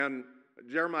And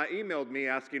Jeremiah emailed me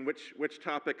asking which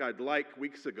topic I'd like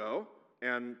weeks ago,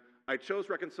 and I chose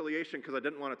reconciliation because I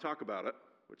didn't want to talk about it,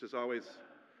 which is always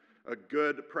a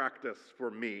good practice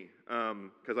for me,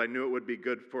 because I knew it would be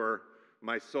good for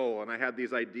my soul. And I had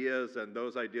these ideas, and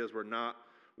those ideas were not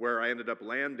where I ended up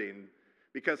landing,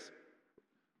 because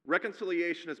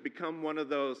reconciliation has become one of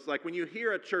those, like when you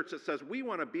hear a church that says, we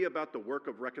want to be about the work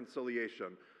of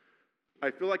reconciliation,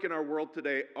 I feel like in our world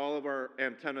today, all of our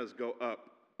antennas go up,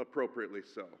 appropriately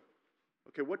so.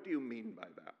 Okay, what do you mean by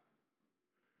that?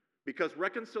 Because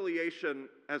reconciliation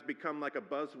has become like a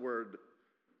buzzword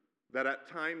that at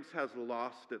times has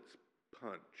lost its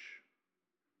punch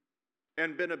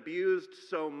and been abused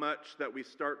so much that we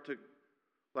start to,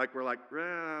 we're like,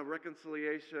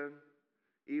 reconciliation,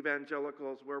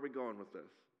 evangelicals, where are we going with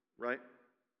this, right?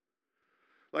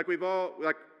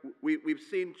 We've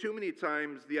seen too many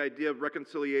times the idea of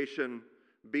reconciliation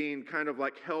being kind of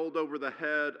like held over the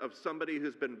head of somebody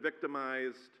who's been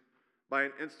victimized by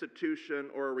an institution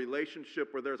or a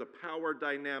relationship where there's a power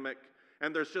dynamic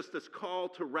and there's just this call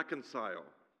to reconcile.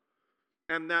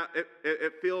 And that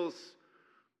it feels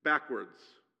backwards.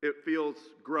 It feels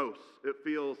gross. It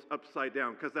feels upside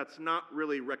down, because that's not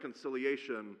really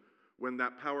reconciliation when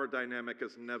that power dynamic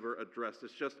is never addressed.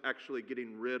 It's just actually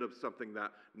getting rid of something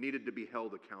that needed to be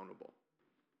held accountable.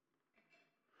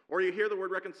 Or you hear the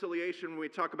word reconciliation when we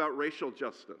talk about racial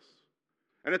justice.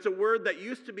 And it's a word that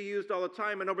used to be used all the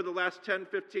time, and over the last 10,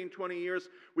 15, 20 years,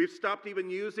 we've stopped even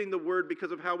using the word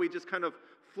because of how we just kind of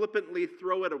flippantly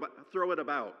throw it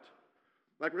about.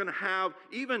 Like we're going to have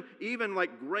even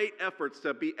like great efforts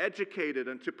to be educated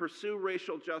and to pursue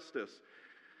racial justice.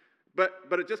 But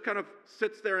it just kind of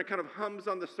sits there and kind of hums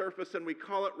on the surface, and we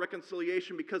call it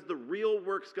reconciliation because the real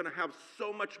work's going to have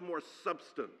so much more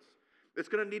substance. It's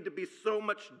going to need to be so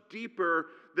much deeper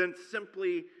than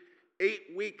simply 8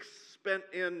 weeks spent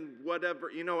in whatever.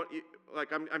 You know,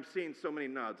 I'm seeing so many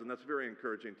nods, and that's very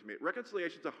encouraging to me.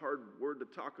 Reconciliation is a hard word to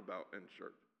talk about in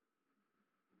church.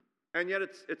 And yet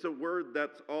it's a word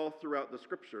that's all throughout the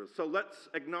Scriptures. So let's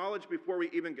acknowledge before we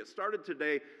even get started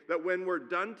today that when we're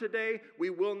done today, we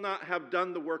will not have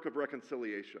done the work of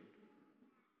reconciliation.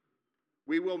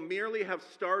 We will merely have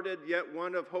started yet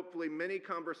one of hopefully many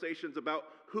conversations about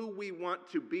who we want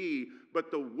to be, but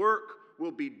the work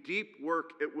will be deep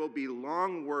work, it will be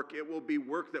long work, it will be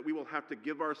work that we will have to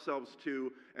give ourselves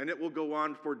to, and it will go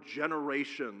on for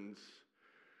generations,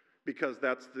 because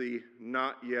that's the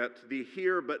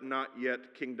here but not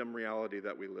yet kingdom reality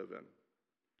that we live in.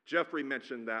 Jeffrey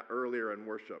mentioned that earlier in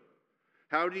worship.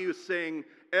 How do you sing,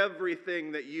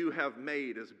 everything that you have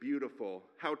made is beautiful?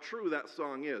 How true that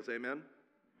song is, amen?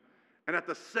 And at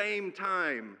the same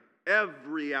time,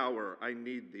 every hour I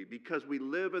need thee, because we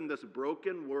live in this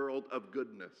broken world of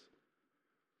goodness.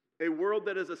 A world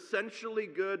that is essentially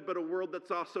good, but a world that's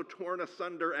also torn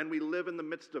asunder, and we live in the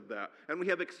midst of that. And we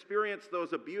have experienced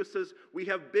those abuses. We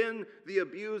have been the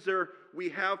abuser. We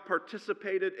have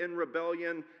participated in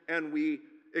rebellion, and we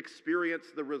experience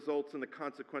the results and the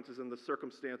consequences and the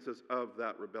circumstances of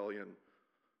that rebellion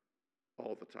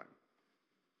all the time.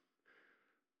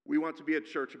 We want to be a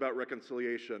church about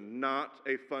reconciliation, not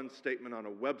a fun statement on a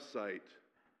website,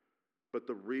 but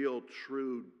the real,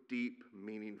 true, deep,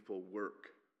 meaningful work.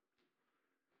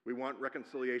 We want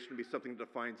reconciliation to be something that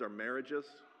defines our marriages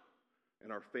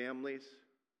and our families.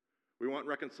 We want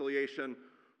reconciliation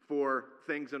for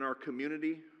things in our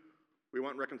community. We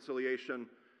want reconciliation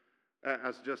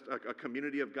as just a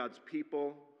community of God's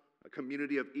people, a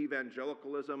community of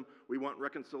evangelicalism. We want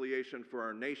reconciliation for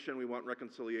our nation. We want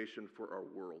reconciliation for our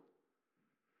world.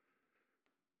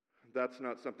 That's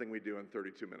not something we do in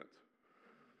 32 minutes.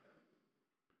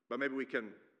 But maybe we can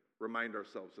remind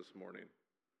ourselves this morning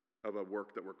of a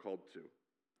work that we're called to.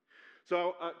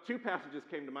 So 2 passages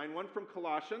came to mind. One from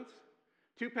Colossians.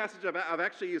 2 passages I've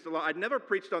actually used a lot. I'd never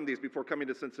preached on these before coming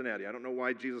to Cincinnati. I don't know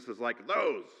why Jesus is like,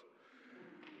 those.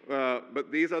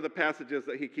 But these are the passages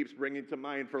that he keeps bringing to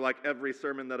mind for like every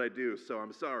sermon that I do, so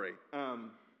I'm sorry.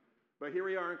 But here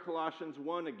we are in Colossians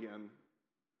 1 again.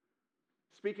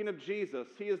 Speaking of Jesus,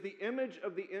 he is the image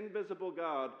of the invisible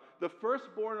God, the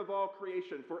firstborn of all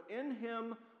creation. For in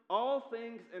him all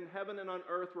things in heaven and on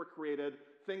earth were created,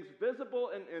 things visible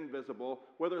and invisible,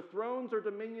 whether thrones or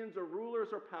dominions or rulers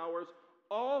or powers,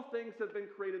 all things have been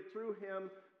created through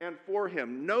him and for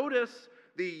him. Notice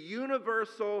the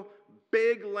universal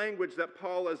big language that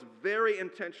Paul is very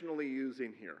intentionally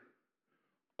using here.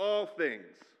 All things.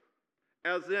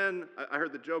 As in, I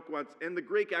heard the joke once, in the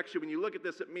Greek, actually, when you look at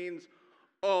this, it means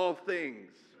all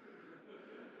things.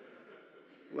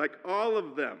 Like all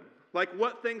of them. Like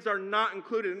what things are not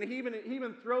included. And he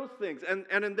even throws things. And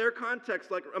in their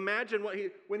context, like imagine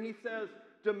when he says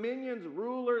dominions,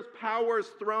 rulers,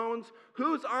 powers, thrones,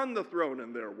 who's on the throne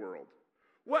in their world?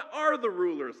 What are the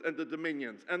rulers and the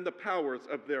dominions and the powers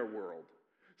of their world?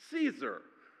 Caesar,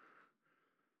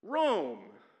 Rome,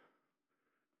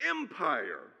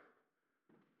 empire.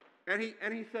 And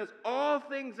he says all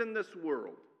things in this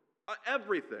world,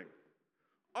 everything,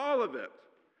 all of it,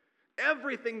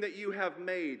 everything that you have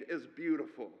made is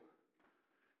beautiful.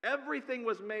 Everything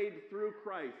was made through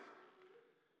Christ.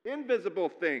 Invisible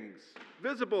things,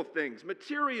 visible things,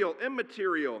 material,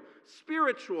 immaterial,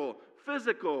 spiritual,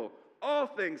 physical, all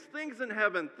things, things in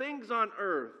heaven, things on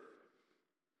earth.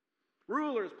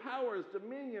 Rulers, powers,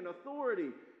 dominion, authority.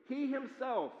 He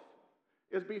himself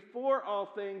is before all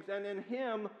things, and in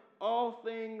him all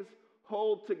things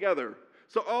hold together.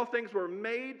 So all things were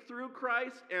made through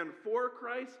Christ and for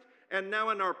Christ, and now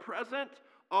in our present,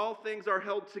 all things are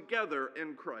held together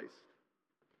in Christ.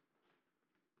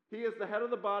 He is the head of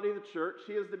the body of the church.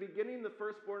 He is the beginning, the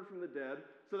firstborn from the dead,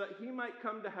 so that he might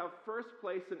come to have first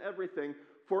place in everything.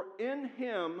 For in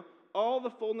him all the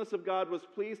fullness of God was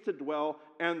pleased to dwell,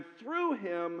 and through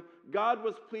him God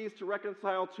was pleased to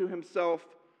reconcile to himself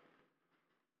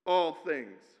all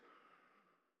things.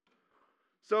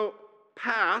 So,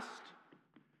 past,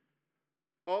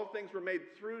 all things were made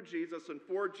through Jesus and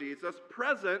for Jesus.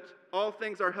 Present, all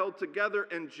things are held together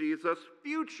in Jesus.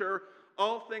 Future,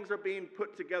 all things are being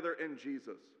put together in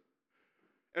Jesus.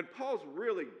 And Paul's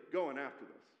really going after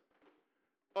this.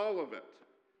 All of it.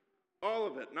 All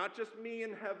of it. Not just me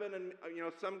in heaven and,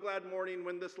 some glad morning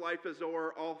when this life is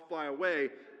o'er, I'll fly away.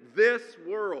 This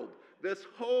world, this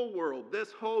whole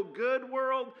good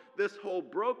world, this whole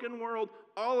broken world,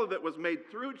 all of it was made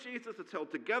through Jesus. It's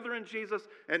held together in Jesus,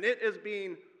 and it is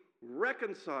being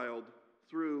reconciled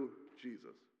through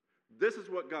Jesus. This is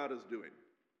what God is doing.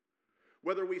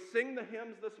 Whether we sing the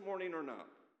hymns this morning or not,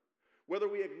 whether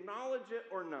we acknowledge it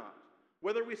or not,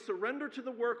 whether we surrender to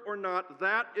the work or not,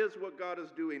 that is what God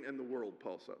is doing in the world,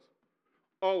 Paul says.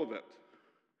 All of it.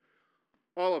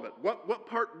 All of it. What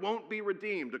part won't be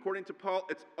redeemed? According to Paul,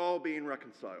 it's all being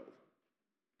reconciled.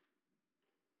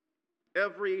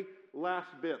 Every last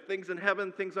bit. Things in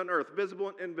heaven, things on earth, visible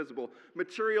and invisible,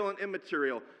 material and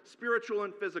immaterial, spiritual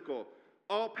and physical,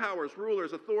 all powers,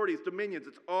 rulers, authorities, dominions,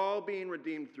 it's all being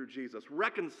redeemed through Jesus.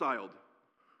 Reconciled.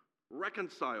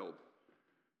 Reconciled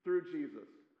through Jesus.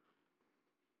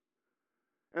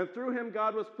 And through him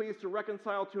God was pleased to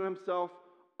reconcile to himself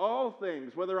all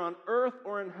things, whether on earth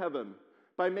or in heaven,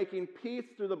 by making peace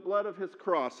through the blood of his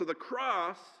cross. So the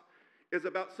cross is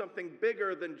about something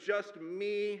bigger than just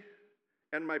me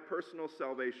and my personal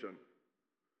salvation.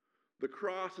 The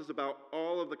cross is about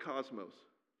all of the cosmos.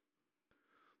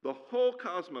 The whole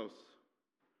cosmos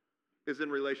is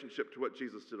in relationship to what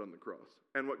Jesus did on the cross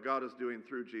and what God is doing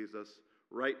through Jesus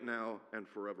right now and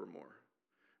forevermore,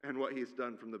 and what he's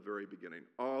done from the very beginning.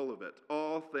 All of it,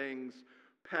 all things,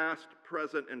 past,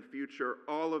 present, and future,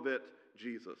 all of it,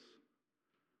 Jesus.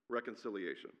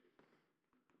 Reconciliation.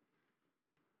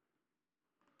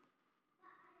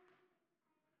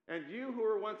 And you who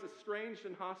were once estranged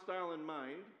and hostile in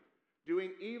mind,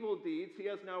 doing evil deeds, he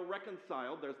has now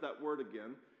reconciled, there's that word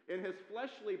again, in his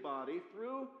fleshly body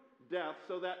through death,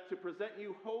 so that to present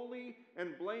you holy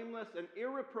and blameless and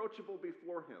irreproachable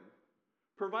before him,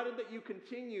 provided that you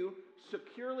continue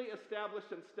securely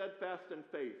established and steadfast in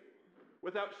faith,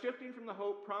 without shifting from the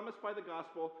hope promised by the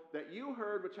gospel that you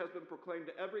heard, which has been proclaimed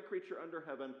to every creature under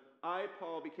heaven. I,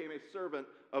 Paul, became a servant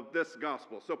of this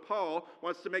gospel. So Paul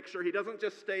wants to make sure he doesn't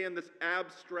just stay in this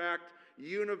abstract,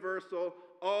 universal,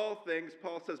 all things.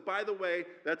 Paul says, by the way,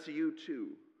 that's you too.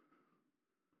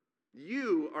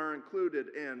 You are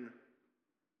included in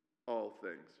all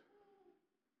things.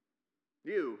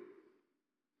 You,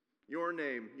 your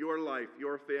name, your life,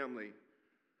 your family,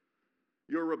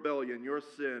 your rebellion, your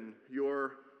sin,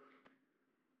 your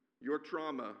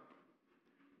trauma.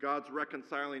 God's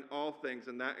reconciling all things,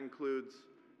 and that includes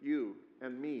you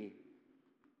and me,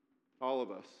 all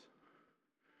of us.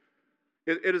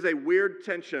 It is a weird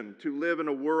tension to live in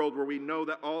a world where we know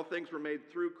that all things were made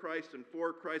through Christ and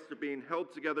for Christ, are being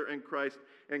held together in Christ,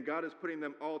 and God is putting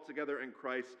them all together in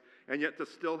Christ, and yet to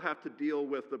still have to deal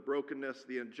with the brokenness,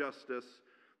 the injustice,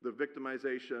 the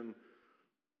victimization,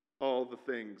 all the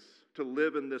things, to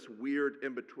live in this weird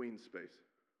in-between space.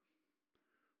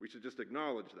 We should just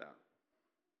acknowledge that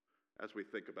as we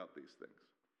think about these things.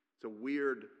 It's a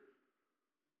weird,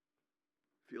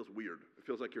 feels weird. It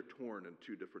feels like you're torn in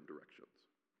two different directions.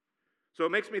 So it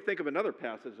makes me think of another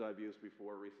passage I've used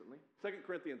before recently, 2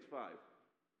 Corinthians 5.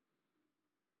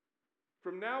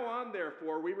 From now on,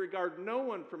 therefore, we regard no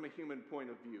one from a human point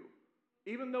of view.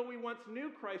 Even though we once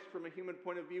knew Christ from a human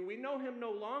point of view, we know him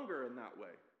no longer in that way.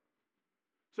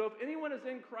 So if anyone is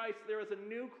in Christ, there is a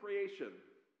new creation.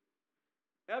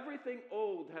 Everything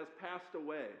old has passed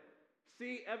away.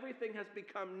 See, everything has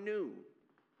become new.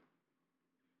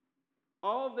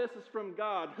 All this is from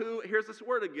God, who, here's this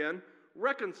word again,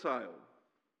 reconciled.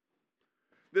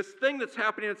 This thing that's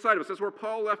happening inside of us, that's where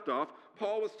Paul left off.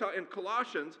 In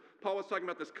Colossians, Paul was talking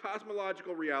about this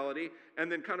cosmological reality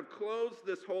and then kind of closed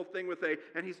this whole thing with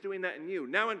and he's doing that in you.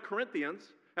 Now in Corinthians,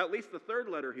 at least the third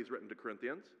letter he's written to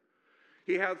Corinthians,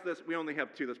 he has this, we only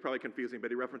have two, that's probably confusing,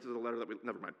 but he references a letter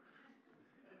never mind.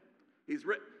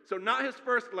 So not his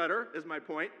first letter is my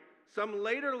point. Some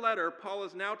later letter, Paul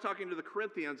is now talking to the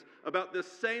Corinthians about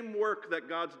this same work that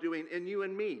God's doing in you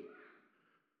and me.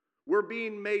 We're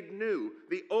being made new.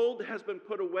 The old has been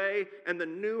put away and the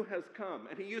new has come.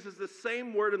 And he uses the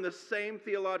same word and the same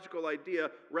theological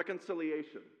idea,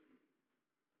 reconciliation.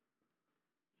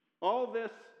 All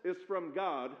this is from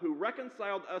God, who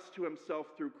reconciled us to himself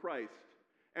through Christ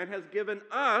and has given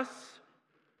us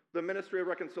the ministry of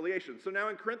reconciliation. So now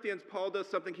in Corinthians, Paul does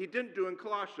something he didn't do in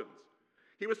Colossians.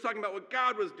 He was talking about what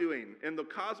God was doing in the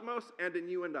cosmos and in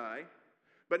you and I.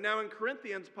 But now in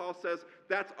Corinthians, Paul says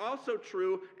that's also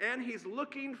true, and he's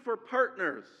looking for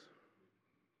partners.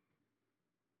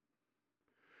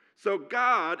 So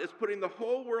God is putting the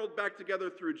whole world back together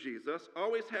through Jesus,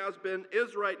 always has been,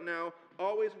 is right now,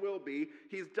 always will be.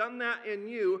 He's done that in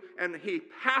you, and he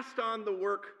passed on the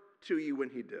work to you when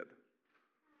he did.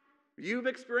 You've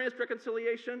experienced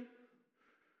reconciliation?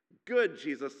 Good,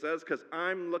 Jesus says, because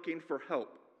I'm looking for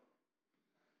help.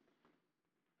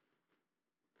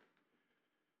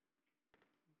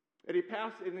 And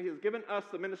he has given us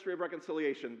the ministry of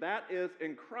reconciliation. That is,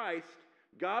 in Christ,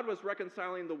 God was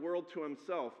reconciling the world to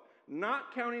himself,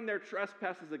 not counting their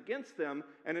trespasses against them,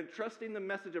 and entrusting the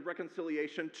message of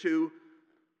reconciliation to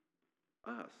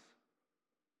us.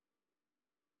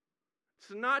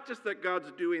 It's not just that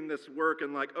God's doing this work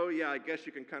and like, oh yeah, I guess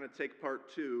you can kind of take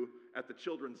part two at the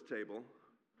children's table.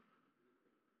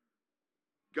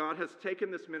 God has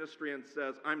taken this ministry and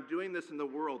says, I'm doing this in the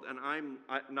world, and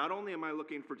not only am I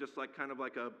looking for just like kind of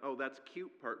like oh, that's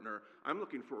cute partner, I'm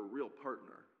looking for a real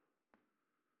partner.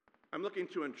 I'm looking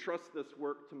to entrust this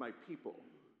work to my people.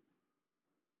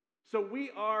 So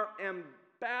we are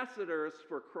ambassadors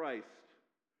for Christ.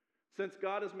 Since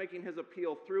God is making his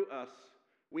appeal through us,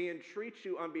 we entreat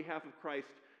you on behalf of Christ,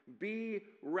 be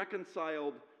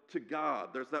reconciled to God.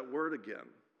 There's that word again.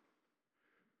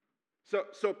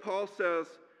 So Paul says,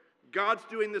 God's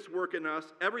doing this work in us.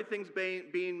 Everything's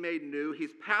being made new.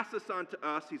 He's passed this on to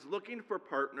us. He's looking for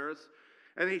partners.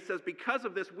 And he says, because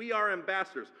of this, we are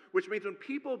ambassadors, which means when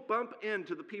people bump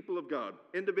into the people of God,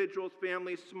 individuals,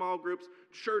 families, small groups,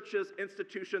 churches,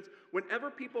 institutions, whenever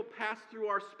people pass through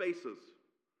our spaces,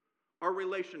 our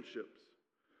relationships,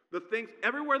 the things,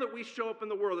 everywhere that we show up in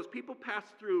the world, as people pass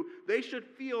through, they should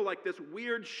feel like this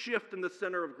weird shift in the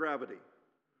center of gravity.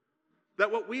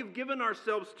 That what we've given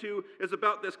ourselves to is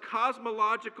about this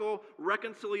cosmological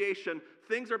reconciliation.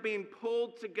 Things are being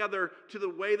pulled together to the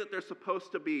way that they're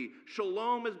supposed to be.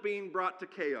 Shalom is being brought to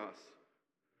chaos.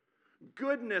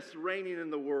 Goodness reigning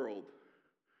in the world.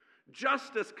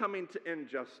 Justice coming to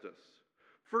injustice.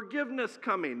 Forgiveness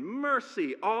coming,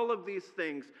 mercy, all of these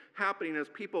things happening as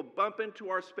people bump into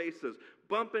our spaces,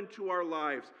 bump into our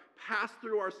lives, pass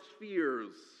through our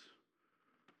spheres.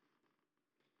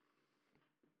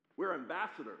 We're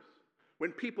ambassadors.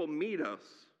 When people meet us,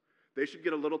 they should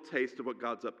get a little taste of what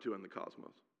God's up to in the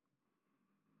cosmos.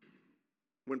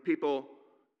 When people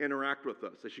interact with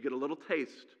us, they should get a little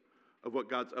taste of what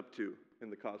God's up to in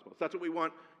the cosmos. That's what we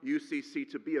want UCC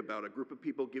to be about, a group of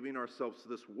people giving ourselves to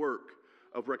this work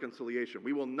of reconciliation.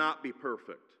 We will not be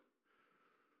perfect.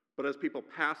 But as people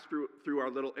pass through our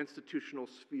little institutional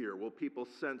sphere, will people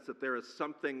sense that there is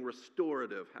something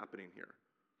restorative happening here?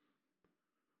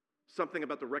 Something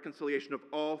about the reconciliation of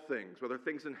all things, whether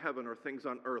things in heaven or things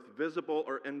on earth, visible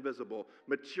or invisible,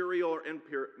 material or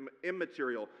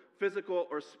immaterial, physical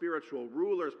or spiritual,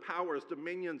 rulers, powers,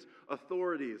 dominions,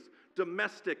 authorities,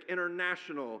 domestic,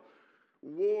 international,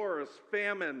 wars,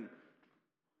 famine,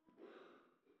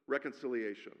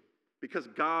 reconciliation. Because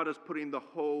God is putting the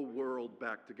whole world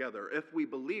back together. If we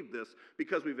believe this,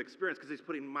 because we've experienced, because he's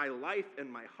putting my life and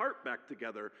my heart back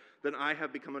together, then I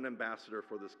have become an ambassador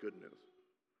for this good news.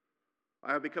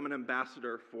 I have become an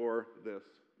ambassador for this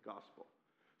gospel.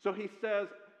 So he says,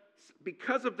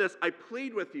 because of this, I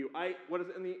plead with you. What is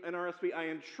it in the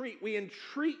NRSV? We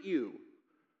entreat you.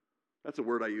 That's a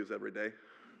word I use every day.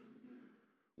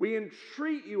 We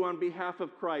entreat you on behalf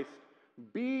of Christ,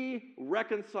 Be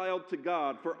reconciled to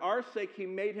God. For our sake, he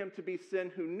made him to be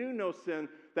sin who knew no sin,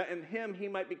 that in him he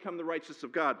might become the righteousness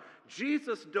of God.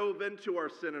 Jesus dove into our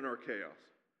sin and our chaos.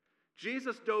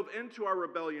 Jesus dove into our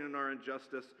rebellion and our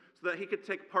injustice so that he could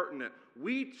take part in it.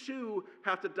 We too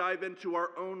have to dive into our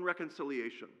own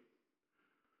reconciliation.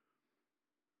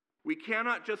 We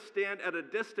cannot just stand at a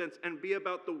distance and be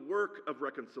about the work of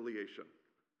reconciliation.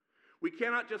 We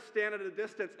cannot just stand at a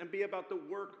distance and be about the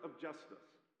work of justice.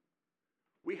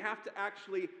 We have to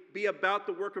actually be about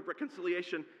the work of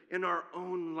reconciliation in our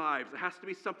own lives. It has to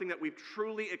be something that we've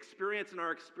truly experienced and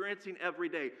are experiencing every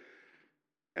day.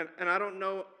 And I don't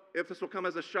know if this will come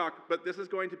as a shock, but this is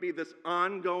going to be this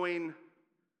ongoing.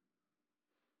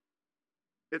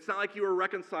 It's not like you were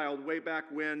reconciled way back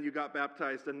when you got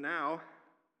baptized and now.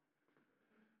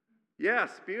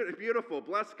 Yes, beautiful,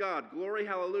 bless God, glory,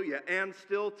 hallelujah. And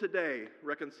still today,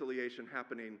 reconciliation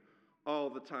happening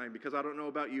all the time, because I don't know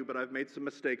about you, but I've made some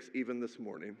mistakes even this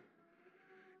morning.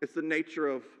 It's the nature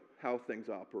of how things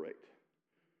operate.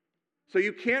 So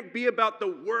you can't be about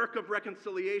the work of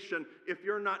reconciliation if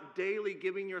you're not daily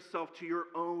giving yourself to your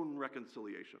own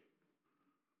reconciliation.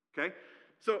 Okay?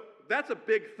 So that's a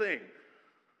big thing.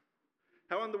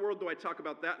 How in the world do I talk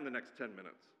about that in the next 10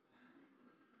 minutes?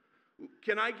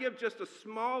 Can I give just a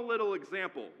small little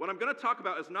example? What I'm going to talk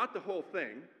about is not the whole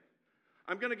thing.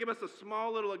 I'm going to give us a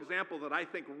small little example that I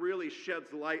think really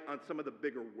sheds light on some of the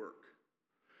bigger work.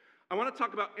 I want to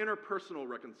talk about interpersonal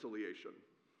reconciliation.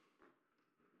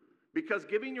 Because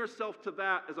giving yourself to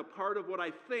that is a part of what I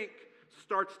think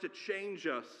starts to change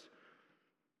us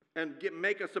and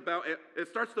make us about it. It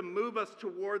starts to move us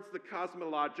towards the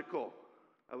cosmological.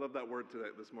 I love that word today,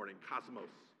 this morning, cosmos.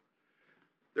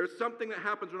 There's something that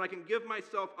happens when I can give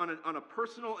myself on a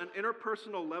personal and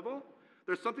interpersonal level.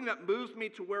 There's something that moves me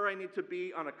to where I need to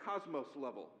be on a cosmos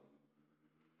level.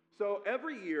 So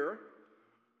every year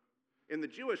in the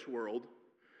Jewish world,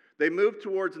 they move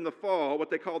towards, in the fall,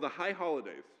 what they call the high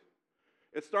holidays.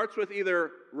 It starts with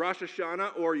either Rosh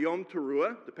Hashanah or Yom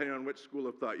Teruah, depending on which school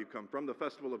of thought you come from, the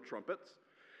Festival of Trumpets.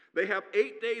 They have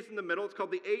 8 days in the middle. It's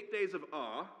called the 8 Days of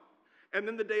Awe. And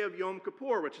then the day of Yom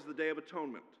Kippur, which is the Day of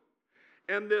Atonement.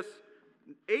 And this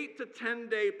 8 to 10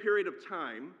 day period of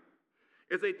time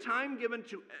is a time given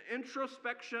to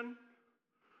introspection,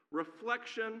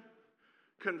 reflection,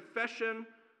 confession,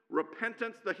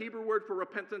 repentance. The Hebrew word for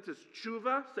repentance is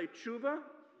tshuva. Say tshuva.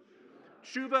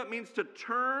 Tshuva means to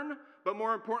turn, but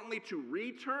more importantly, to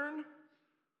return.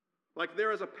 Like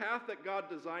there is a path that God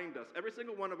designed us. Every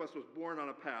single one of us was born on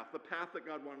a path, the path that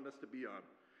God wanted us to be on.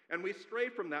 And we stray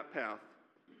from that path.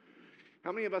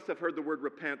 How many of us have heard the word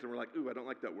repent and we're like, ooh, I don't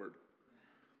like that word?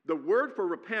 The word for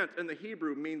repent in the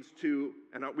Hebrew means to,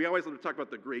 and we always love to talk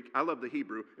about the Greek, I love the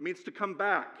Hebrew, it means to come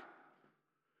back.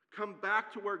 Come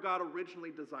back to where God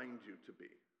originally designed you to be.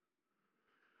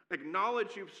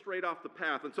 Acknowledge you've strayed off the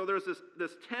path. And so there's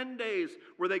this 10 days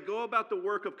where they go about the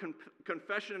work of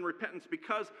confession and repentance,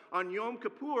 because on Yom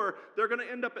Kippur, they're going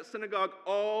to end up at synagogue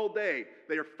all day.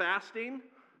 They are fasting.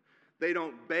 They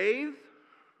don't bathe.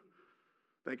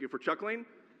 Thank you for chuckling.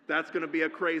 That's going to be a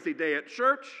crazy day at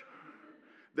church.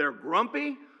 They're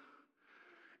grumpy.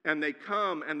 And they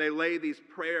come and they lay these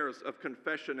prayers of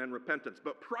confession and repentance.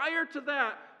 But prior to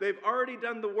that, they've already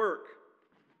done the work.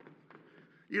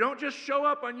 You don't just show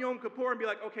up on Yom Kippur and be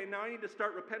like, okay, now I need to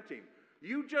start repenting.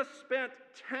 You just spent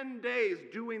 10 days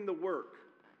doing the work.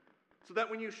 So that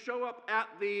when you show up at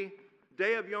the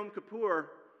day of Yom Kippur,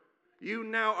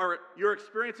 you're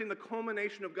experiencing the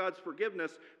culmination of God's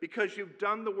forgiveness because you've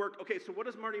done the work. Okay, so what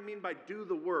does Marty mean by do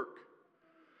the work?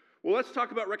 Well, let's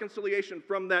talk about reconciliation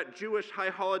from that Jewish high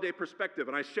holiday perspective.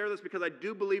 And I share this because I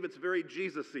do believe it's very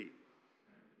Jesus-y.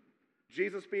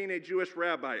 Jesus being a Jewish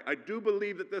rabbi, I do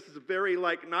believe that this is very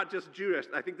not just Jewish.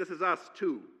 I think this is us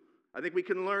too. I think we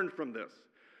can learn from this.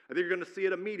 I think you're going to see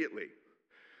it immediately.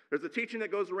 There's a teaching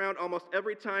that goes around almost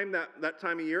every time that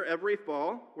time of year, every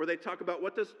fall, where they talk about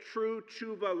what does true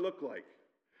tshuva look like.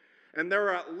 And there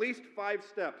are at least 5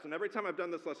 steps. And every time I've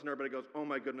done this lesson, everybody goes, oh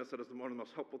my goodness, that is one of the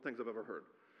most helpful things I've ever heard.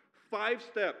 5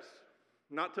 steps.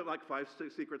 Not to 5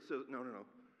 secrets. No.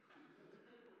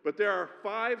 But there are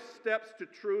 5 steps to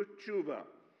true tshuva.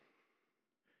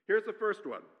 Here's the first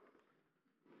one.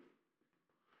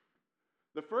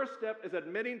 The first step is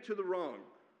admitting to the wrong.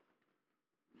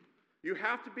 You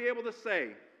have to be able to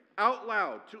say out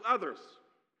loud to others,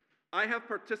 I have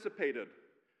participated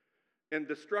in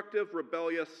destructive,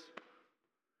 rebellious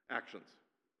actions.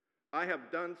 I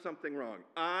have done something wrong.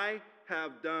 I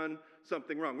have done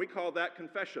something wrong. We call that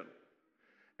confession.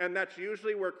 And that's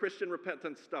usually where Christian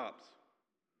repentance stops.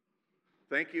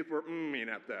 Thank you for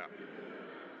at that.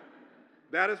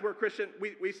 That is where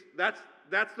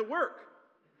That's the work.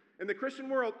 In the Christian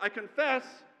world, I confess,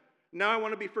 now I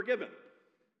want to be forgiven.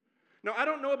 Now, I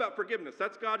don't know about forgiveness.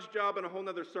 That's God's job in a whole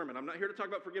nother sermon. I'm not here to talk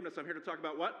about forgiveness. I'm here to talk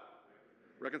about what?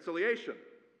 Reconciliation.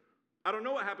 I don't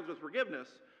know what happens with forgiveness,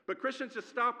 but Christians just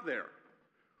stop there.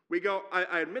 We go,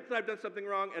 I admit that I've done something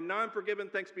wrong, and now I'm forgiven,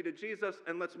 thanks be to Jesus,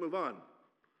 and let's move on.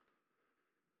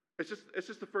 It's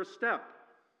just the first step.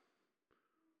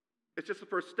 It's just the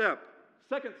first step.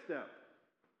 Second step,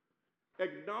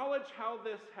 acknowledge how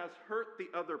this has hurt the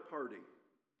other party.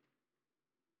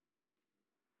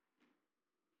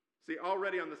 See,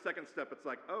 already on the second step, it's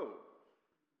like, oh.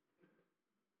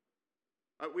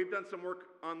 We've done some work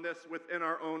on this within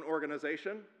our own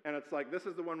organization, and it's like, this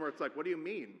is the one where it's like, what do you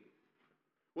mean?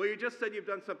 Well, you just said you've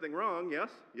done something wrong, yes?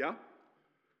 Yeah?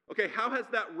 Okay, how has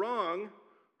that wrong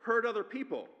hurt other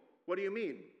people? What do you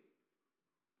mean?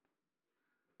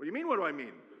 What do you mean, what do I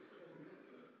mean?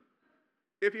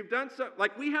 If you've done something,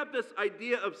 like we have this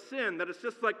idea of sin that it's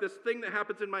just like this thing that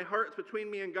happens in my heart, it's between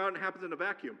me and God, and it happens in a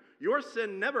vacuum. Your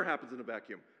sin never happens in a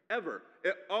vacuum, ever.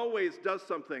 It always does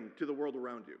something to the world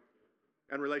around you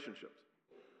and relationships.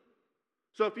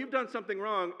 So if you've done something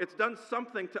wrong, it's done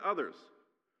something to others.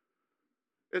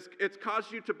 It's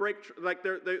caused you to break, like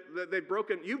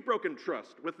you've broken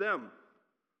trust with them.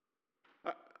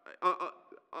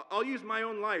 I'll use my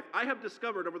own life. I have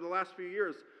discovered over the last few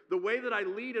years, the way that I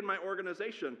lead in my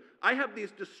organization, I have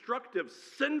these destructive,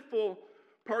 sinful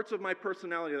parts of my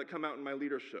personality that come out in my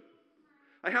leadership.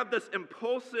 I have this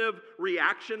impulsive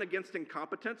reaction against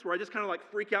incompetence where I just kind of like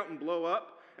freak out and blow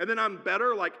up, and then I'm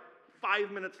better like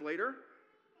 5 minutes later.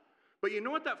 But you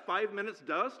know what that 5 minutes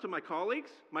does to my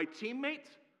colleagues, my teammates?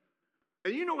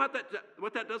 And you know what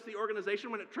that does to the organization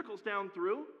when it trickles down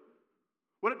through?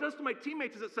 What it does to my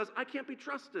teammates is it says, I can't be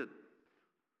trusted.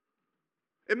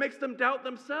 It makes them doubt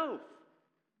themselves.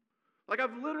 Like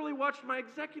I've literally watched my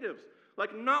executives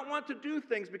like not want to do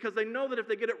things because they know that if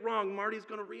they get it wrong, Marty's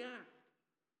going to react.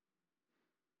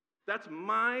 That's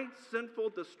my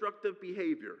sinful, destructive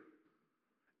behavior.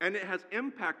 And it has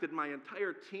impacted my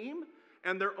entire team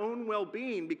and their own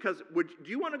well-being because do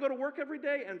you want to go to work every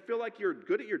day and feel like you're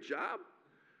good at your job?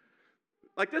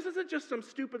 Like this isn't just some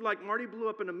stupid like Marty blew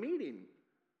up in a meeting.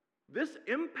 This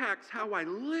impacts how I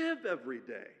live every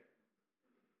day.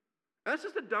 That's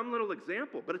just a dumb little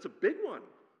example, but it's a big one. Do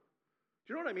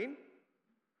you know what I mean?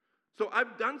 So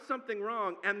I've done something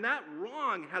wrong, and that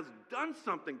wrong has done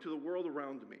something to the world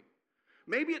around me.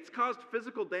 Maybe it's caused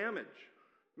physical damage.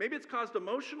 Maybe it's caused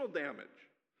emotional damage.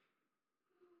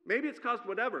 Maybe it's caused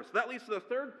whatever. So that leads to the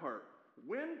third part.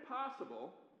 When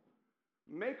possible,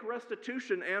 make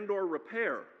restitution and or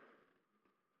repair.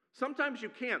 Sometimes you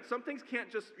can't. Some things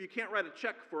you can't write a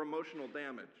check for emotional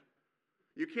damage.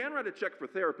 You can write a check for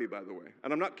therapy, by the way.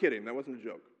 And I'm not kidding. That wasn't a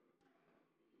joke.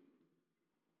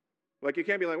 Like you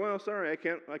can't be like, well, sorry,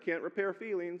 I can't repair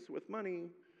feelings with money.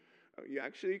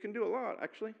 You can do a lot,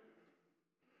 actually.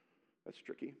 That's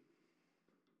tricky.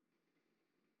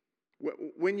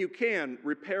 When you can,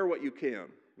 repair what you can.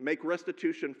 Make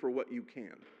restitution for what you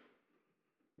can.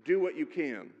 Do what you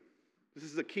can. This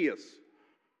is Zacchaeus.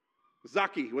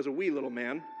 Zaki was a wee little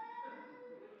man.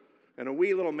 And a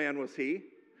wee little man was he.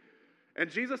 And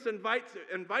Jesus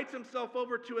invites himself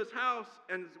over to his house,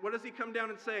 and what does he come down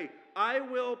and say? I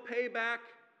will pay back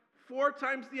 4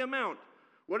 times the amount.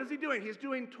 What is he doing? He's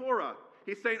doing Torah.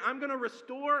 He's saying, I'm going to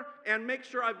restore and make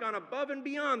sure I've gone above and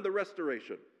beyond the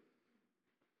restoration.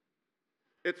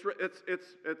 It's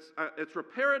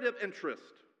reparative interest.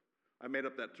 I made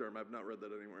up that term. I've not read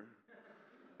that anywhere.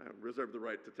 I reserve the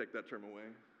right to take that term away.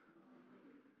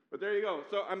 But there you go.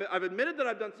 So I've admitted that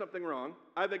I've done something wrong.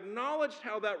 I've acknowledged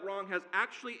how that wrong has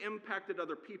actually impacted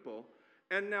other people.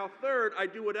 And now third, I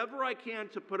do whatever I can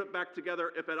to put it back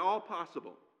together if at all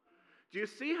possible. Do you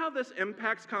see how this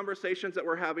impacts conversations that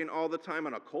we're having all the time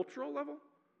on a cultural level?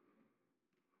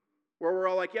 Where we're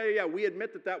all like, yeah, we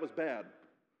admit that was bad.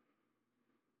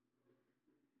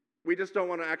 We just don't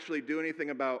want to actually do anything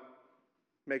about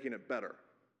making it better.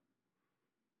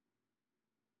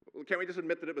 Can't we just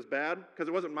admit that it was bad? Because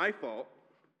it wasn't my fault.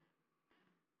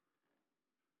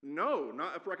 No,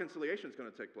 not if reconciliation is going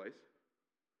to take place.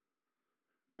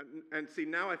 And see,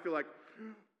 now I feel like,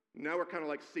 now we're kind of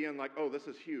like seeing like, oh, this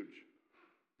is huge.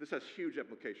 This has huge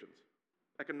implications.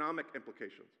 Economic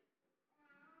implications.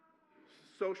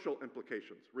 Social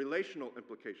implications. Relational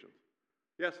implications.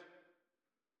 Yes?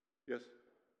 Yes?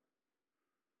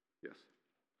 Yes.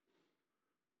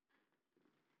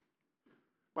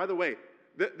 By the way,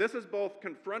 this is both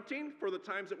confronting for the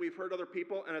times that we've hurt other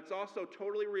people, and it's also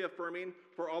totally reaffirming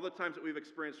for all the times that we've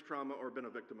experienced trauma or been a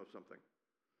victim of something.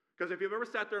 Because if you've ever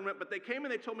sat there and went, but they came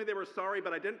and they told me they were sorry,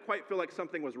 but I didn't quite feel like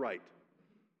something was right.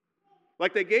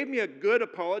 Like they gave me a good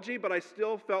apology, but I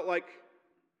still felt like,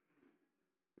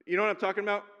 you know what I'm talking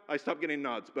about? I stopped getting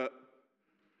nods, but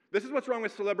this is what's wrong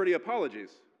with celebrity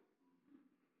apologies.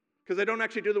 Because they don't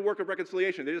actually do the work of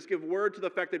reconciliation. They just give word to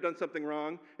the fact they've done something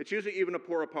wrong. It's usually even a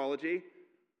poor apology.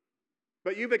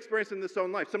 But you've experienced in this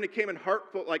own life. Somebody came in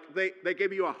heartfelt, like they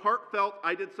gave you a heartfelt,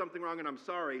 I did something wrong and I'm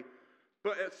sorry.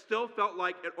 But it still felt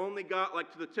like it only got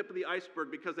like to the tip of the iceberg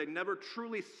because they never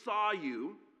truly saw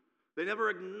you. They never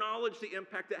acknowledged the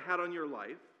impact it had on your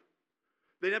life.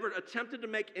 They never attempted to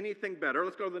make anything better.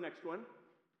 Let's go to the next one.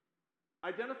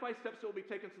 Identify steps that will be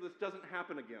taken so this doesn't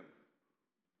happen again.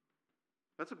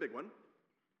 That's a big one.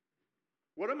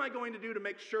 What am I going to do to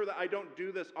make sure that I don't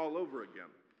do this all over again?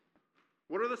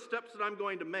 What are the steps that I'm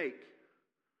going to make?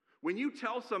 When you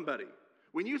tell somebody,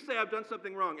 when you say I've done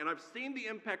something wrong and I've seen the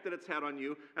impact that it's had on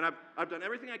you and I've done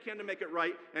everything I can to make it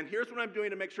right and here's what I'm doing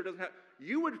to make sure it doesn't happen,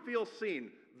 you would feel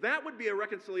seen. That would be a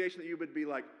reconciliation that you would be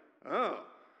like, oh,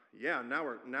 yeah, now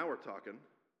we're talking.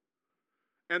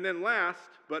 And then last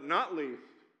but not least,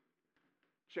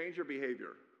 change your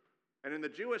behavior. And in the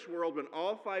Jewish world, when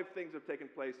all 5 things have taken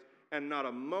place and not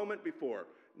a moment before,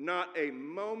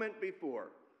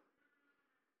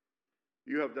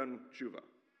 you have done tshuva.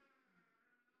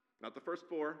 Not the first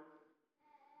 4.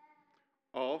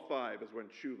 All 5 is when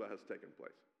tshuva has taken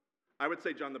place. I would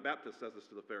say John the Baptist says this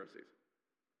to the Pharisees.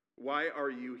 Why are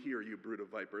you here, you brood of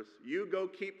vipers? You go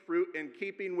keep fruit in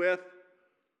keeping with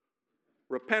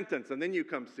repentance, and then you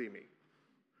come see me.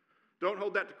 Don't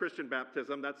hold that to Christian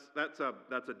baptism. That's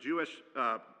a Jewish,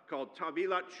 called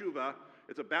Tavilat Tshuva.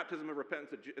 It's a baptism of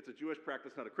repentance. It's a Jewish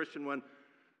practice, not a Christian one.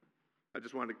 I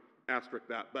just wanted to asterisk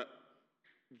that. But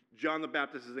John the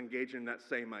Baptist is engaging in that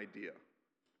same idea.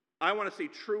 I want to see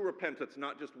true repentance,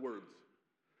 not just words.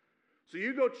 So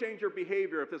you go change your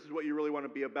behavior if this is what you really want to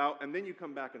be about, and then you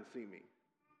come back and see me.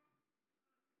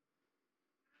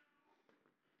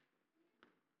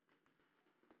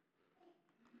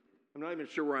 I'm not even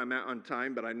sure where I'm at on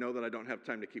time, but I know that I don't have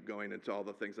time to keep going into all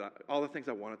the things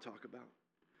I want to talk about.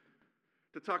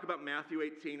 To talk about Matthew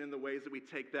 18 and the ways that we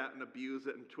take that and abuse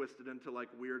it and twist it into like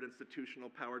weird institutional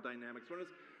power dynamics.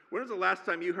 When was the last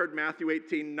time you heard Matthew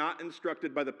 18 not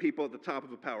instructed by the people at the top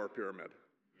of a power pyramid?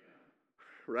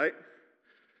 Yeah. Right?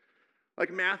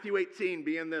 Like Matthew 18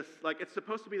 being this, like it's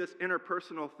supposed to be this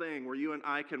interpersonal thing where you and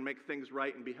I can make things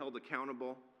right and be held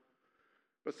accountable.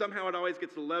 But somehow it always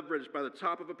gets leveraged by the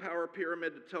top of a power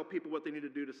pyramid to tell people what they need to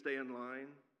do to stay in line.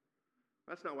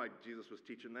 That's not why Jesus was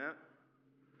teaching that.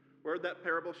 Where did that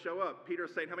parable show up?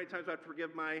 Peter's saying, how many times do I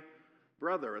forgive my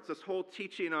brother? It's this whole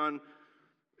teaching on,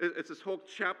 it's this whole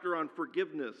chapter on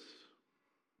forgiveness,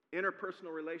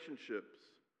 interpersonal relationships.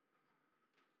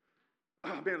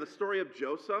 Oh man, the story of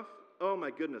Joseph. Oh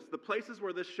my goodness. The places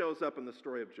where this shows up in the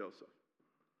story of Joseph.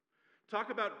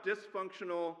 Talk about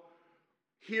dysfunctional,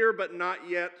 here but not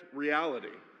yet reality.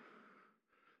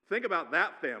 Think about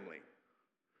that family.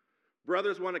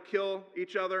 Brothers want to kill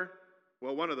each other.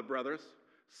 Well, one of the brothers.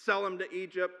 Sell them to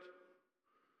Egypt.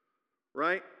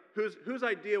 Right? Whose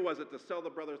idea was it to sell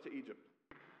the brothers to Egypt?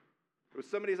 It was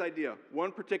somebody's idea.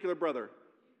 One particular brother.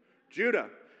 Judah.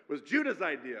 It was Judah's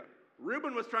idea.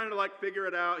 Reuben was trying to like figure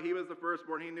it out. He was the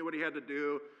firstborn. He knew what he had to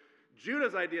do.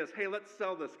 Judah's idea is, hey, let's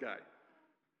sell this guy.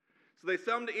 So they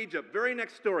sell him to Egypt. Very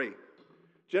next story.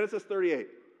 Genesis 38.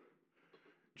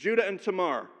 Judah and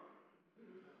Tamar.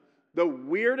 The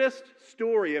weirdest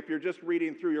story if you're just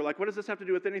reading through. You're like, what does this have to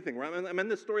do with anything? I'm in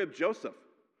the story of Joseph.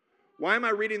 Why am I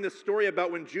reading this story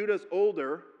about when Judah's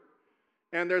older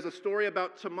and there's a story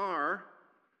about Tamar?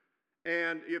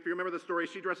 And if you remember the story,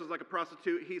 she dresses like a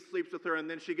prostitute. He sleeps with her and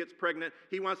then she gets pregnant.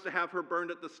 He wants to have her burned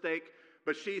at the stake.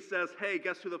 But she says, hey,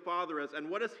 guess who the father is? And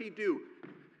what does he do?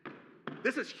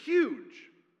 This is huge.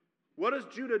 What does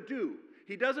Judah do?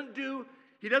 He's at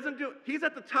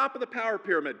the top of the power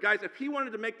pyramid. Guys, if he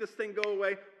wanted to make this thing go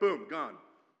away, boom, gone.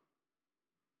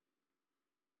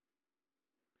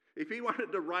 If he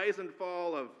wanted to rise and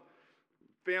fall of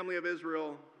family of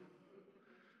Israel,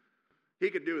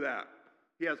 he could do that.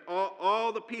 He has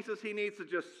all the pieces he needs to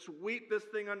just sweep this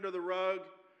thing under the rug,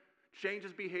 change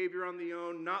his behavior on the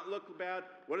own, not look bad.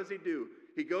 What does he do?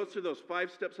 He goes through those 5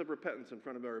 steps of repentance in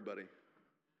front of everybody.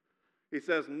 He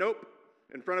says, nope.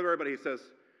 In front of everybody, he says,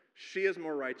 she is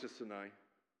more righteous than I.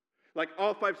 Like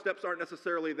all 5 steps aren't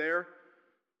necessarily there.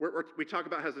 We talk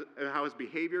about how his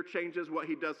behavior changes, what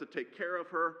he does to take care of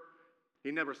her.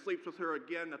 He never sleeps with her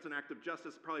again. That's an act of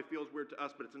justice. It probably feels weird to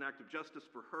us, but it's an act of justice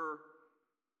for her.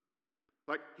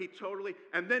 Like he totally,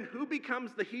 and then who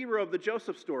becomes the hero of the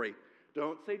Joseph story?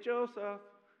 Don't say Joseph.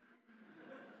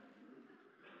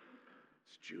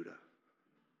 It's Judah.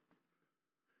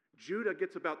 Judah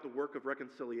gets about the work of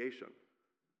reconciliation.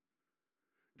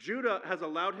 Judah has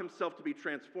allowed himself to be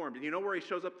transformed. And you know where he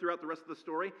shows up throughout the rest of the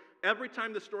story? Every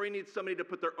time the story needs somebody to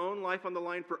put their own life on the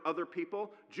line for other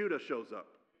people, Judah shows up.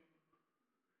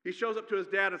 He shows up to his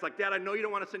dad and is like, Dad, I know you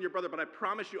don't want to send your brother, but I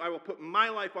promise you I will put my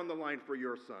life on the line for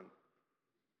your son.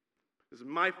 This is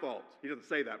my fault. He doesn't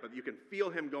say that, but you can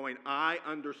feel him going, I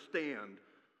understand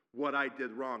what I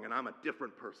did wrong, and I'm a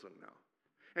different person now.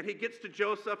 And he gets to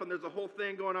Joseph, and there's a whole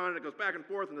thing going on, and it goes back and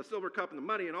forth, and the silver cup and the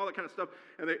money and all that kind of stuff.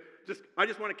 And I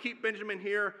just want to keep Benjamin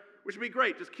here, which would be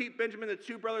great. Just keep Benjamin. The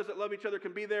two brothers that love each other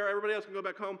can be there. Everybody else can go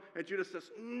back home. And Judah says,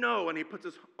 no, and he puts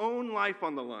his own life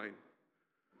on the line.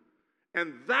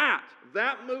 And that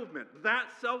movement, that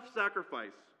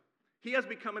self-sacrifice, he has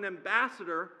become an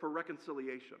ambassador for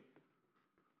reconciliation.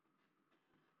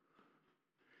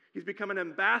 He's become an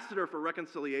ambassador for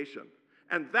reconciliation.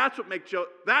 And that's what makes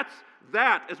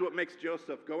that is what makes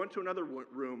Joseph go into another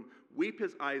room, weep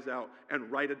his eyes out,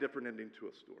 and write a different ending to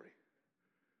a story.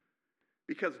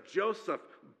 Because Joseph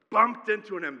bumped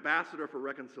into an ambassador for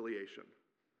reconciliation.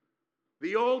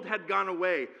 The old had gone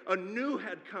away, a new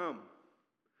had come.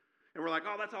 And we're like,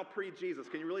 oh, that's all pre-Jesus.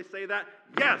 Can you really say that?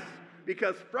 Yes,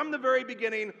 because from the very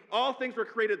beginning, all things were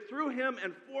created through him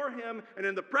and for him, and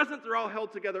in the present, they're all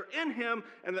held together in him,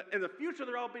 and in the future,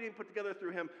 they're all being put together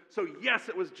through him. So yes,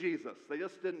 it was Jesus. They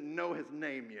just didn't know his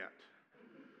name yet.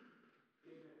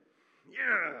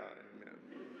 Yeah,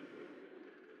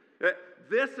 amen.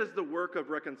 This is the work of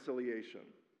reconciliation.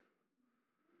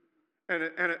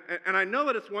 And I know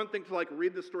that it's one thing to like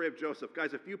read the story of Joseph.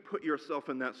 Guys, if you put yourself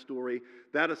in that story,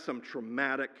 that is some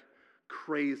traumatic,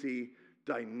 crazy,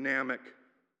 dynamic.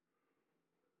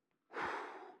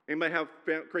 Anybody have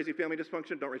crazy family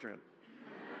dysfunction? Don't raise your hand.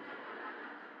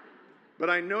 But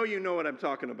I know you know what I'm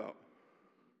talking about.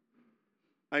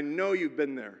 I know you've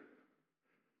been there.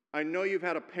 I know you've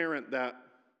had a parent that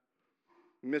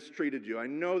mistreated you. I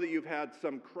know that you've had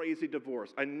some crazy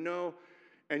divorce. I know.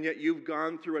 And yet you've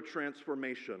gone through a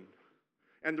transformation.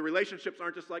 And the relationships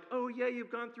aren't just like, oh yeah,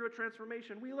 you've gone through a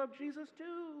transformation. We love Jesus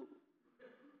too.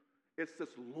 It's this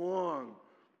long,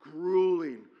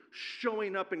 grueling,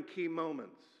 showing up in key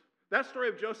moments. That story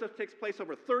of Joseph takes place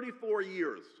over 34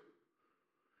 years.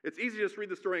 It's easy to just read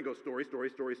the story and go, story, story,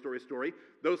 story, story, story.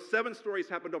 Those 7 stories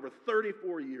happened over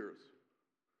 34 years.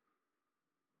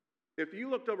 If you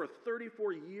looked over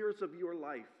 34 years of your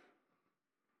life,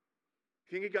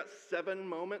 you think you got 7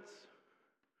 moments?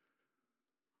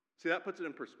 See, that puts it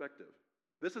in perspective.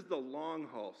 This is the long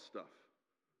haul stuff,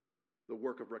 the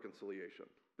work of reconciliation.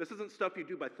 This isn't stuff you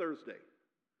do by Thursday.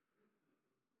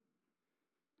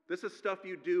 This is stuff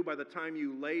you do by the time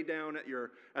you lay down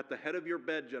at the head of your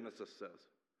bed, Genesis says.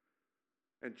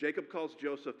 And Jacob calls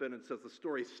Joseph in and says, the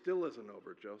story still isn't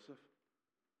over, Joseph.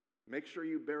 Make sure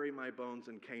you bury my bones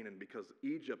in Canaan because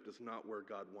Egypt is not where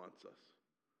God wants us.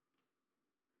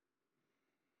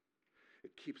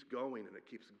 It keeps going and it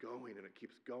keeps going and it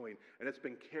keeps going. And it's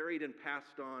been carried and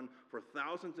passed on for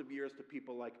thousands of years to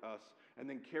people like us, and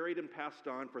then carried and passed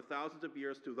on for thousands of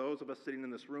years to those of us sitting in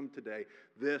this room today.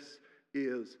 This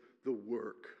is the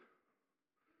work.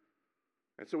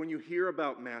 And so when you hear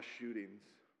about mass shootings,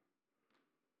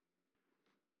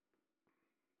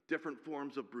 different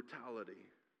forms of brutality,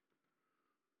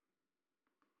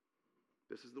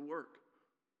 this is the work.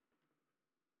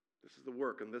 This is the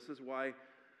work, and this is why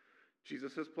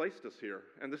Jesus has placed us here.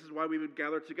 And this is why we would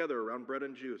gather together around bread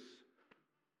and juice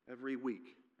every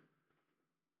week.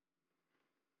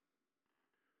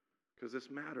 Because this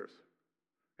matters.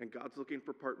 And God's looking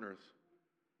for partners.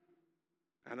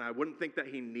 And I wouldn't think that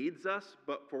he needs us,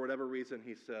 but for whatever reason,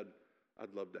 he said,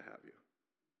 I'd love to have you.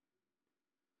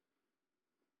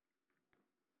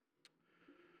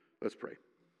 Let's pray.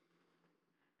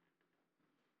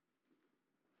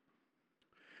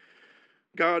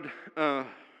 God,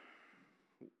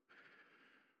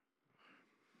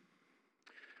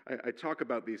 I talk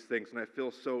about these things and I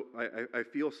feel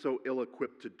so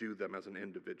ill-equipped to do them as an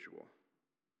individual.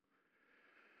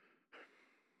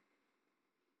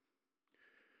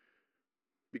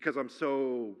 Because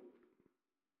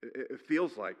it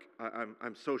feels like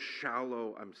I'm so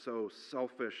shallow, I'm so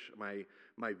selfish, my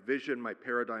vision, my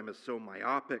paradigm is so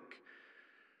myopic.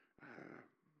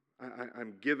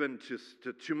 I'm given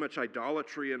to too much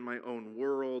idolatry in my own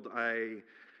world.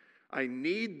 I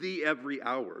need thee every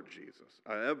hour, Jesus.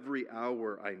 Every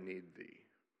hour I need thee.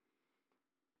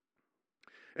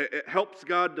 It helps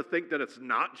God to think that it's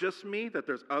not just me, that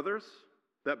there's others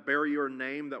that bear your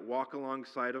name, that walk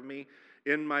alongside of me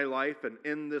in my life and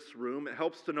in this room. It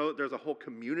helps to know that there's a whole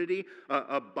community,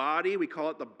 a body. We call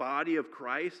it the body of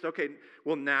Christ. Okay,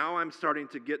 well now I'm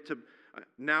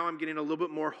getting a little bit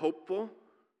more hopeful.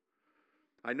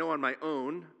 I know on my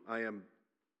own I am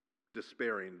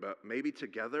despairing, but maybe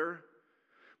together.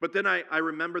 But then I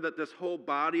remember that this whole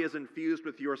body is infused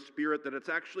with your spirit, that it's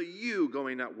actually you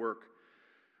going at work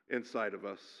inside of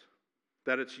us.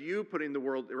 That it's you putting the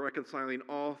world, reconciling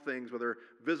all things, whether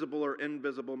visible or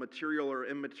invisible, material or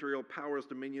immaterial, powers,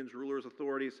 dominions, rulers,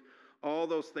 authorities, all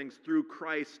those things through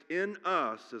Christ in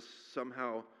us is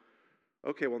somehow,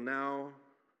 okay, well now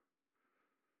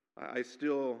I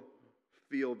still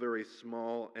feel very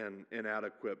small and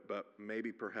inadequate, but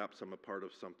maybe perhaps I'm a part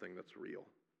of something that's real.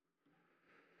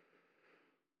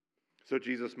 So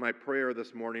Jesus, my prayer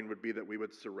this morning would be that we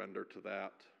would surrender to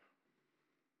that.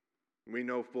 We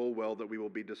know full well that we will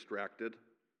be distracted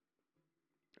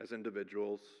as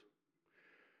individuals,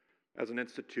 as an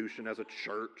institution, as a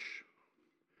church,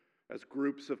 as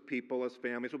groups of people, as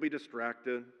families. We'll be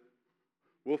distracted.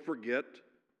 We'll forget.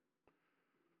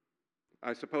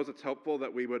 I suppose it's helpful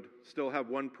that we would still have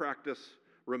one practice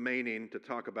remaining to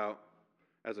talk about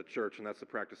as a church, and that's the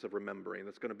practice of remembering.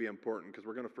 That's going to be important because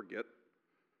we're going to forget.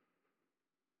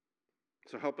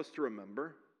 So help us to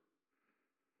remember,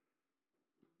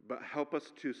 but help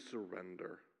us to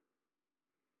surrender.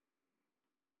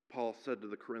 Paul said to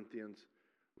the Corinthians,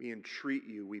 we entreat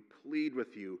you, we plead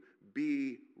with you,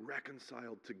 be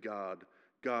reconciled to God.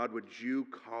 God, would you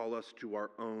call us to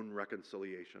our own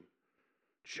reconciliation,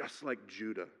 just like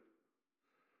Judah,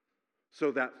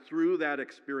 so that through that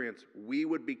experience we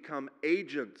would become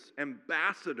agents,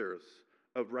 ambassadors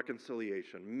of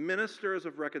reconciliation, ministers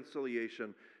of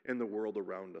reconciliation in the world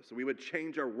around us. We would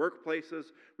change our workplaces,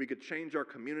 we could change our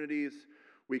communities,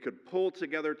 we could pull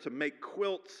together to make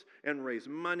quilts and raise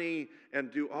money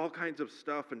and do all kinds of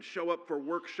stuff and show up for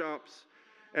workshops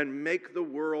and make the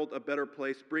world a better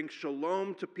place, bring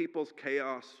shalom to people's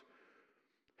chaos.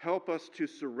 Help us to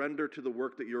surrender to the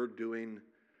work that you're doing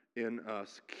in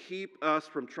us. Keep us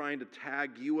from trying to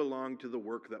tag you along to the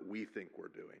work that we think we're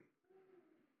doing.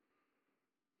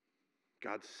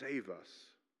 God, save us.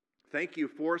 Thank you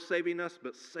for saving us,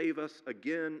 but save us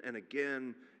again and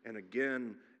again and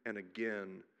again and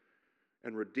again.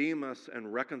 And redeem us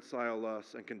and reconcile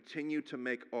us and continue to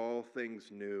make all things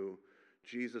new.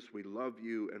 Jesus, we love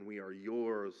you and we are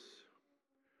yours.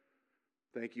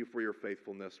 Thank you for your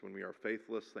faithfulness when we are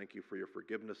faithless. Thank you for your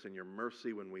forgiveness and your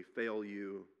mercy when we fail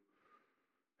you.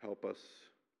 Help us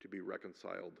to be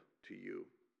reconciled to you.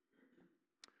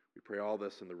 We pray all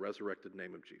this in the resurrected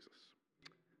name of Jesus.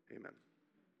 Amen.